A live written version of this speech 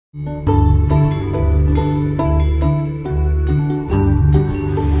Hello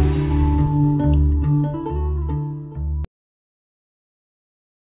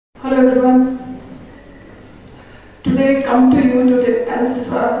everyone. Today I come to you today as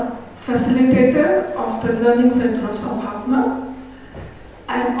a facilitator of the Learning Center of Sambhavna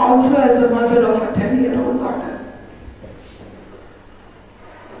and also as a mother of a 10-year-old daughter.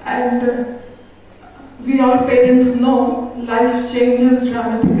 And we all parents know life changes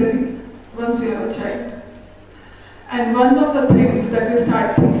dramatically once you have a child. And one of the things that we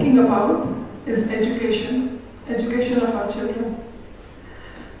start thinking about is education of our children.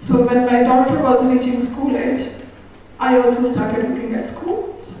 So when my daughter was reaching school age, I also started looking at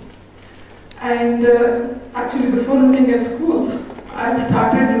schools. And actually before looking at schools, I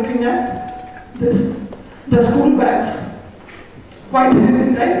started looking at the school bags. Quite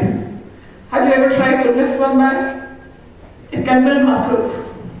heavy, right? Have you ever tried to lift one bag? It can build muscles.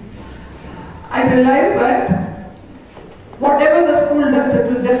 I realized that whatever the school does,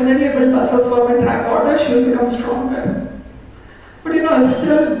 it will definitely build muscles for my daughter. She will become stronger. But it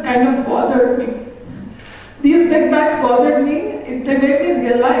still kind of bothered me. These big bags bothered me. They made me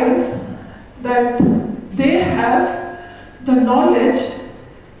realize that they have the knowledge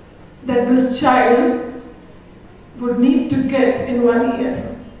that this child would need to get in 1 year.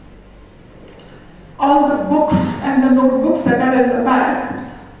 All the books and the notebooks that are in the bag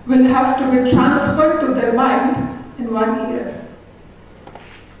will have to be transferred to their mind in 1 year.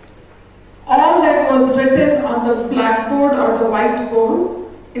 All that was written on the blackboard or the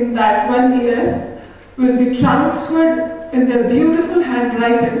whiteboard in that 1 year will be transferred in their beautiful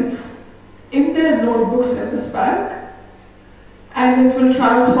handwritings in their notebooks in this bag, and it will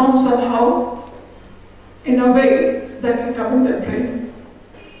transform somehow in a way that will come in their brain.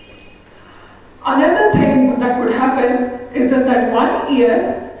 Another thing that would happen is that 1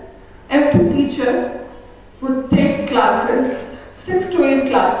 year, every teacher would take classes, 6 to 8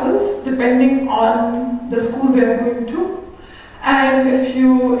 classes, depending on the school they are going to. And if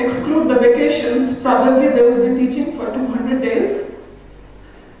you exclude the vacations, probably they will be teaching for 200 days.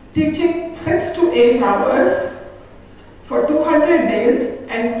 Teaching 6 to 8 hours for 200 days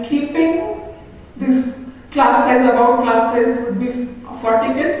and keeping these classes, about classes would be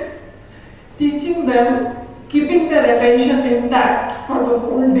 40 kids. Teaching them, keeping their attention intact for the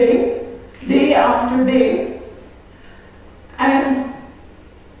whole day, day after day. And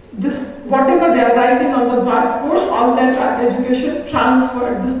this, whatever they are writing on the blackboard, all that education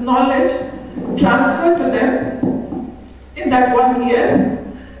transferred, this knowledge transferred to them in that 1 year,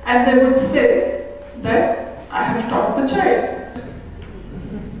 and they would say that I have taught the child.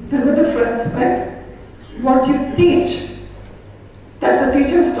 There's a difference, right? What you teach, that's the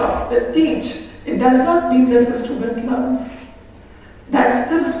teacher's job. They teach. It does not mean that the student learns. That's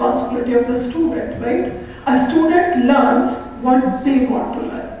the responsibility of the student, right? A student learns what they want to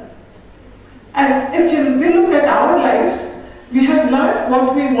learn. And if we look at our lives, we have learned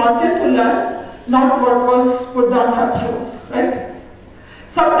what we wanted to learn, not what was put down our throats, right?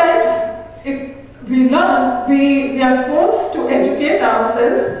 Sometimes if we learn, we are forced to educate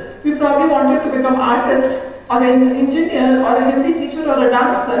ourselves. We probably wanted to become artists or an engineer or a Hindi teacher or a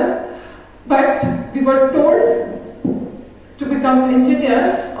dancer, but we were told to become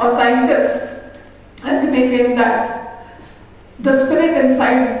engineers or scientists, and we became that. The spirit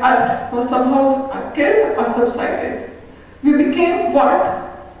inside us was somehow killed or subsided. We became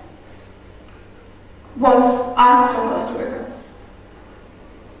what was asked of us to become.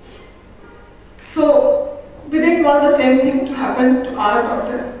 So we didn't want the same thing to happen to our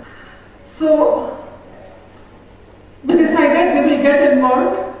daughter. So we decided we will get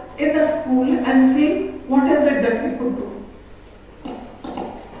involved in the school and see what is it that we could do.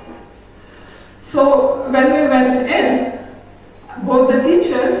 So when we went in, both the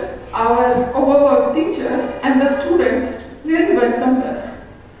teachers, our overworked teachers, and the students really welcomed us.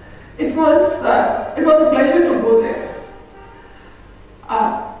 It was a pleasure to go there.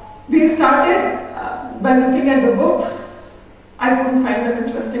 We started by looking at the books. I couldn't find them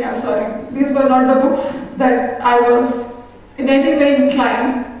interesting, I'm sorry. These were not the books that I was in any way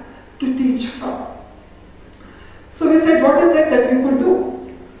inclined to teach from. So we said, what is it that we could do?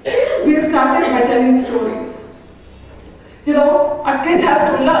 We started by telling stories. A kid has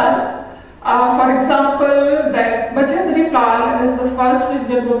to learn, for example, that Bachendri Pal is the first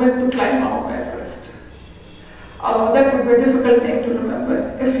Indian woman to climb Mount Everest. That would be a difficult name to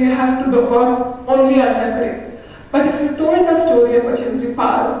remember if you have to work only on memory. But if you told the story of Bachendri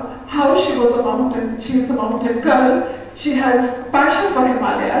Pal, how she is a mountain girl, she has passion for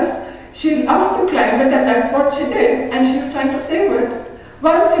Himalayas, she loved to climb it, and that's what she did, and she's trying to save it.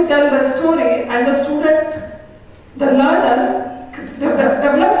 Once you tell the story and the student, the learner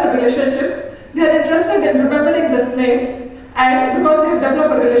develops a relationship, they are interested in remembering this name, and because they have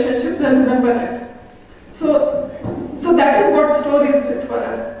developed a relationship, they'll remember it. So that is what stories did for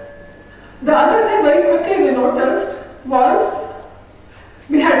us. The other thing very quickly we noticed was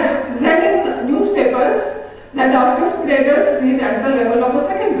we had read in newspapers that our 5th graders read at the level of a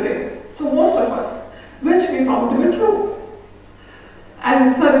 2nd grade. So most of us, which we found to be true.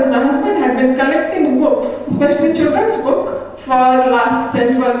 And so my husband had been collecting books, especially children's book, for the last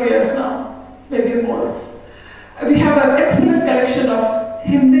 10-12 years now, maybe more. We have an excellent collection of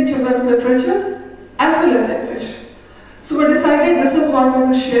Hindi children's literature as well as English. So we decided this is what we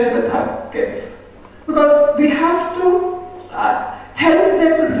will share with our kids. Because we have to help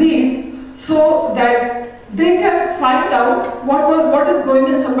them read so that they can find out what is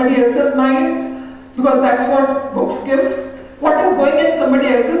going in somebody else's mind, because that's what books give. What is going in somebody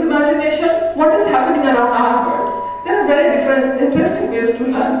else's imagination, what is happening around our world. There are very different, interesting ways to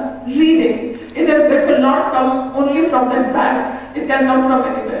learn. Reading, it will not come only from that bag, it can come from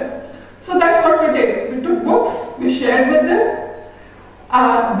anywhere. So that's what we did. We took books, we shared with them.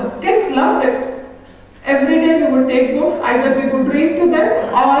 The kids loved it. Every day we would take books, either we would read to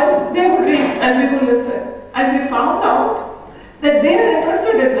them or they would read and we would listen. And we found out that they are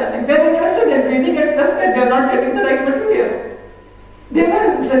interested in learning. They are interested in reading, it's just that they are not getting the right material. They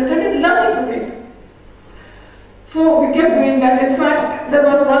were interested in learning to read. So we kept doing that. In fact, there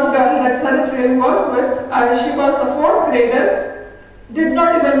was one girl that Sarif really worked with. She was a 4th grader, did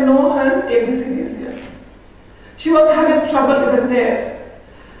not even know her ABCDs yet. She was having trouble even there.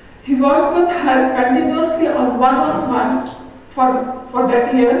 He worked with her continuously on one-on-one for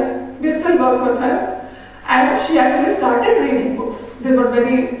that year. We still work with her. And she actually started reading books. They were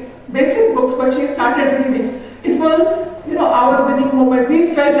very basic books, but she started reading. It was, our winning moment.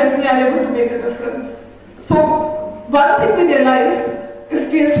 We felt that we are able to make a difference. So one thing we realized,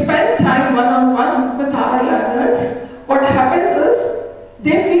 if we spend time one-on-one with our learners, what happens is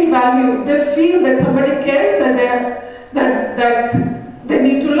they feel valued. They feel that somebody cares that they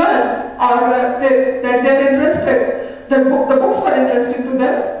need to learn, or that they're interested. The books were interesting to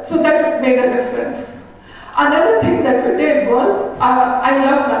them, so that made a difference. Another thing that we did was, I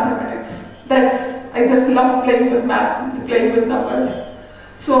love mathematics. I just love playing with math, playing with numbers.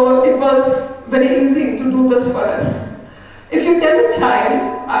 So it was very easy to do this for us. If you tell a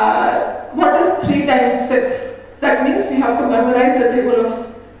child, what is 3 times 6? That means you have to memorize the table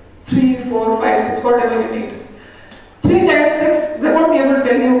of 3, 4, 5, 6, whatever you need. 3 times 6, they won't be able to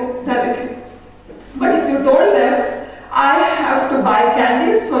tell you directly. But if you told them, I have to buy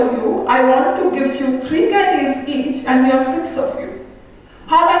candies for you, I want to give you 3 candies each and we have 6 of you.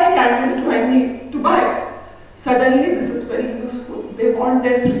 How many candies do I need to buy? Suddenly this is very useful. They want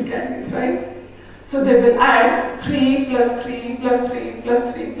their 3 candies, right? So they will add 3 plus 3 plus 3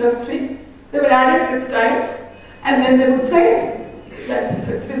 plus 3 plus 3. They will add it 6 times and then they would say that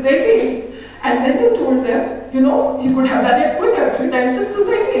it is 18. And then you told them, you could have done it quicker. 3 times 6 is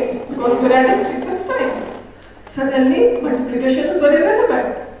 18 because we are adding 3 6 times. Suddenly multiplication is very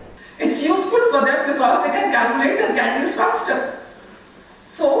relevant. It's useful for them because they can calculate their candies faster.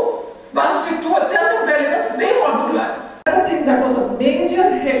 So once you tell them relevance, they want to learn. Another thing that was a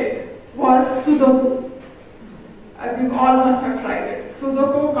major hit was Sudoku. You all must have tried it.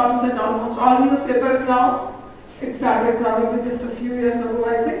 Sudoku comes in almost all newspapers now. It started probably just a few years ago,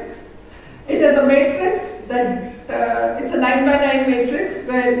 I think. It is a matrix that it's a 9 by 9 matrix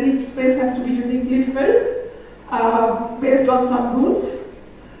where each space has to be uniquely filled based on some rules.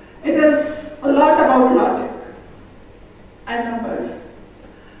 It is a lot about logic and numbers.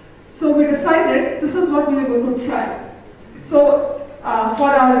 So we decided this is what we are going to try. So for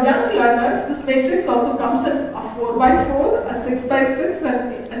our young learners, this matrix also comes in a 4 by 4, a 6 by 6,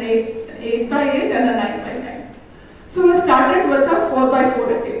 an 8 by 8 and a 9 by 9. So we started with a 4 by 4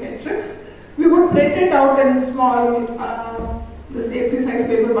 matrix. We would print it out in small, this A3 size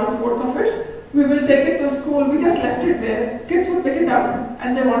paper, 1/4 of it. We will take it to school. We just left it there. Kids would pick it up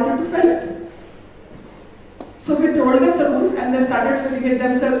and they wanted to fill it. So we told them the rules and they started filling it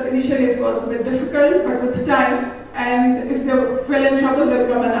themselves. Initially it was a bit difficult, but with time, and if they fell in trouble, they would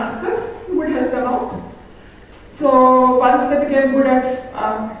come and ask us. We would help them out. So once they became good at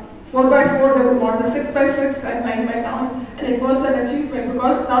 4 by 4, they would want the 6 by 6 and 9 by 9. And it was an achievement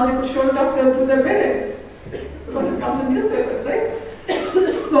because now they could show it off to their parents. Because it comes in newspapers, right?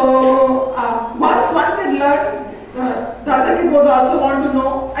 So once one can learn, the other kid would also want to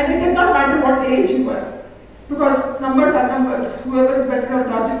know, and it did not matter what age you were. Because numbers are numbers. Whoever is better at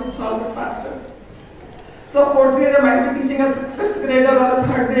logic will solve it faster. So a fourth grader might be teaching a fifth grader or a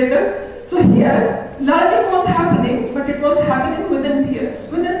third grader. So here, learning was happening, but it was happening within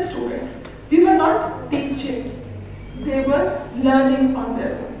peers, within students. We were not teaching. They were learning on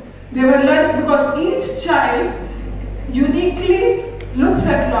their own. They were learning because each child uniquely looks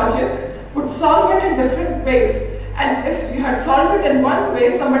at logic, would solve it in different ways. And if you had solved it in one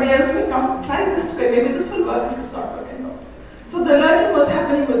way, somebody else will come, try this way, maybe this will work if it's not working out. So the learning was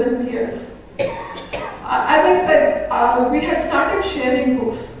happening within peers. As I said, we had started sharing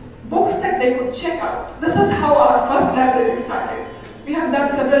books that they could check out. This is how our first library started. We have done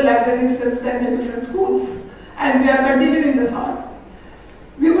several libraries since then in different schools, and we are continuing this on.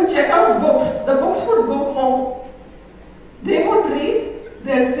 We would check out books. The books would go home. They would read,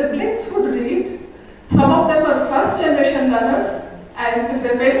 their siblings would read. Some of them were first generation learners, and if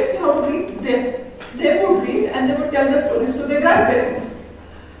their parents knew how to read, they would read and they would tell the stories to their grandparents.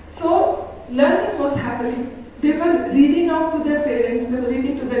 So learning was happening. They were reading out to their parents, they were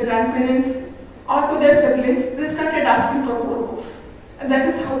reading to their grandparents or to their siblings. They started asking for more books. And that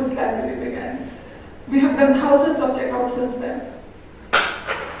is how this library began. We have done thousands of checkouts since then.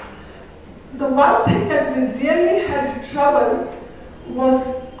 The one thing that we really had trouble was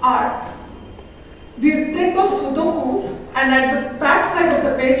art. We did those sudokus, and at the back side of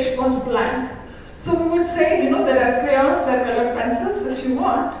the page was blank. So we would say, there are crayons, there are colored pencils. If you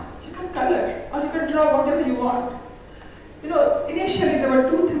want, you can color, or you can draw whatever you want. Initially there were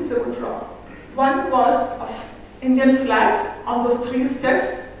two things they would draw. One was an Indian flag on those 3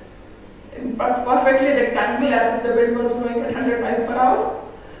 steps, but perfectly rectangular as if the wind was blowing at 100 miles per hour.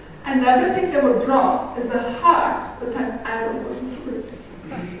 And the other thing they would draw is a heart with an arrow going through it.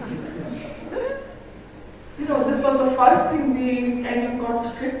 This was the first thing we kind of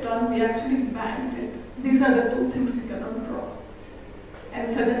got strict on. We actually banned it. These are the 2 things you cannot draw.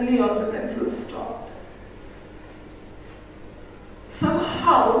 And suddenly all the pencils stopped.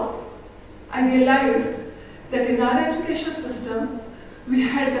 Somehow, I realized that in our education system, we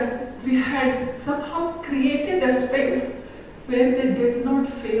had somehow created a space where they did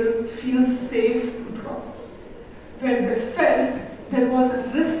not feel safe to draw. Where they felt there was a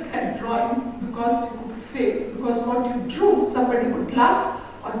risk at drawing because you could fail. Because what you drew, somebody would laugh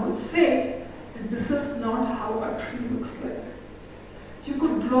or would say that this is not how a tree looks like. You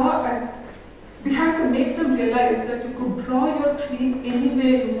could draw, and we had to make them realize that you could draw your tree any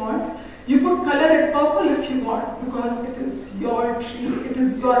way you want. You could color it purple if you want, because it is your tree, it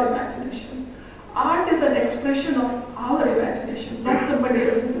is your imagination. Art is an expression of our imagination, not somebody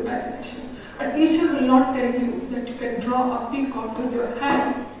else's imagination. A teacher will not tell you that you can draw a peacock with your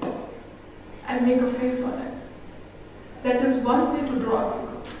hand and make a face on it. That is one way to draw a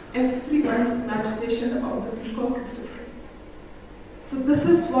peacock. Everyone's imagination about the peacock is different. So this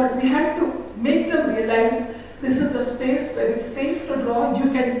is what we had to make them realize. This is a space where it's safe to draw.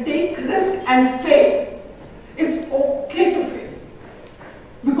 You can take risk and fail. It's okay to fail.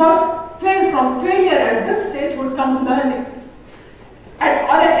 Because from failure at this stage would come learning. Or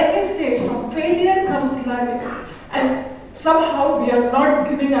at any stage, from failure comes learning. And somehow we are not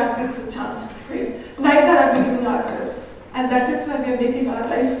giving our kids a chance to fail. Neither are we giving ourselves. And that is why we are making our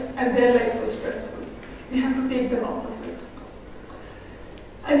lives and their lives so stressful. We have to take them out of it.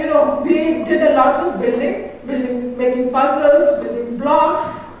 And we did a lot of building, making puzzles, building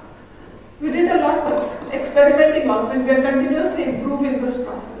blocks. We did a lot of experimenting also, and we are continuously improving this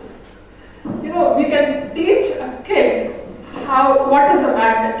process. We can teach a kid what is a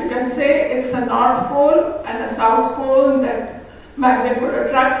magnet. You can say it's a north pole and a south pole, that magnet would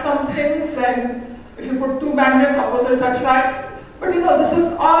attract some things, and if you put 2 magnets, opposites attract. But this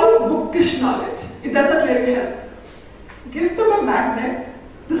is all bookish knowledge. It doesn't really help. Give them a magnet.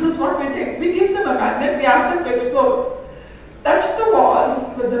 This is what we take. We give them a magnet, we ask them to explore. Touch the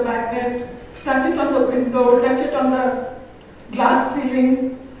wall with the magnet, touch it on the window, touch it on the glass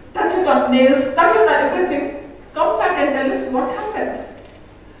ceiling, touch it on nails, touch it on everything. Come back and tell us what happens.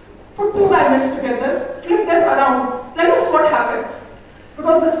 Put 2 magnets together, flip them around, tell us what happens.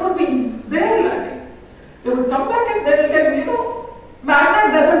 Because this would be their learning. They would come back and they will tell you,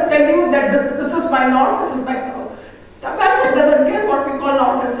 magnet doesn't tell you that this is my north, this is my south. The magnet doesn't care what we call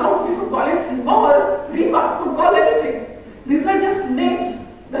north and south. We could call it Sima or Rima, could call anything. These are just names.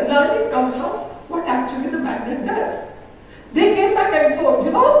 The learning comes from what actually the magnet does. They came back and told,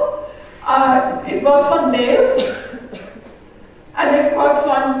 it works on nails, and it works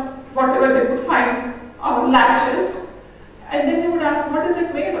on whatever they could find, latches. And then they would ask, what is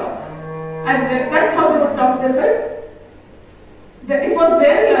it made of? And that's how they would come. They said, that it was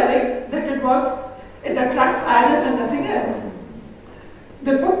their learning that it works. It attracts iron and nothing else.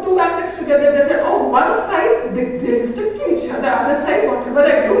 They put two magnets together, they said, oh, one side, they stick to each other, the other side, whatever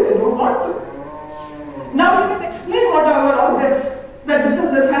I do, they don't want to. Now you can explain whatever all this, that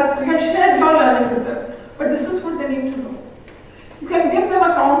this has, you can share your learning with them. But this is what they need to know. You can give them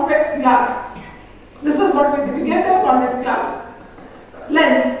a convex glass. This is what we do. We gave them a convex glass.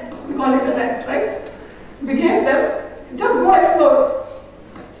 Lens, we call it a lens, right? We gave them, just go explore.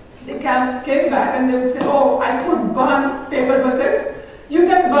 They came back and they would say, oh, I could burn paper with it. You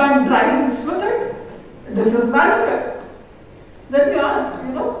can burn dry leaves with it. This is magical. Then we ask,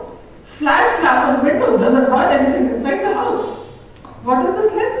 flat glass on windows doesn't burn anything inside the house. What is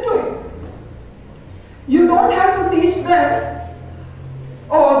this lens doing? You don't have to teach them,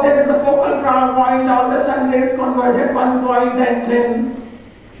 oh, there is a focal point, all the sun rays converge at one point, and then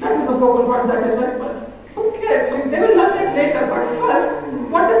that is a focal point, that is why it burns. Who cares? They will learn it later, but first,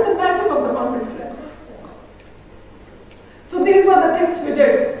 what is the magic of the convex lens? So these are the things we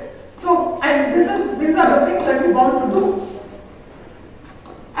did. So, and these are the things that we want to do.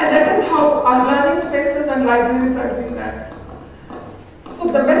 And that is how our learning spaces and libraries are doing that.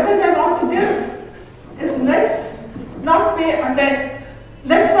 So the message I want to give is let's not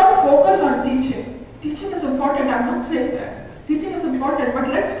let's not focus on teaching. Teaching is important, I'm not saying that. Teaching is important, but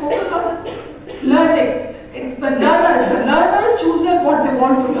let's focus on learning. It's the learner chooses what they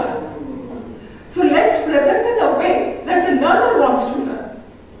want to learn. So let's present in a way that the learner wants to learn.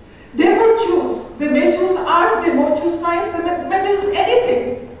 They will choose. They may choose art, they may choose science, they may choose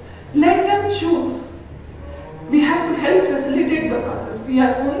anything. Let them choose. We have to help facilitate the process. We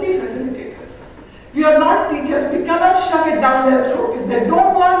are only facilitators. We are not teachers. We cannot shove it down their throat. If they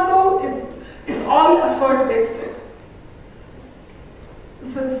don't want to, it's all effort wasted.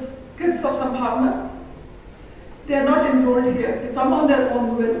 This is kids of Sambhavna. They are not enrolled here. They come on their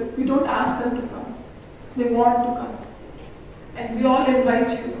own will. We don't ask them to come. They want to come. And we all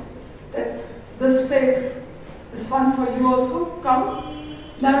invite you that this space is fun for you also. Come,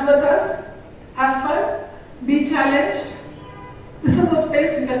 learn with us, have fun, be challenged. This is a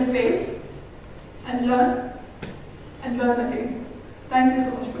space you can fail and learn again. Thank you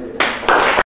so much for your time.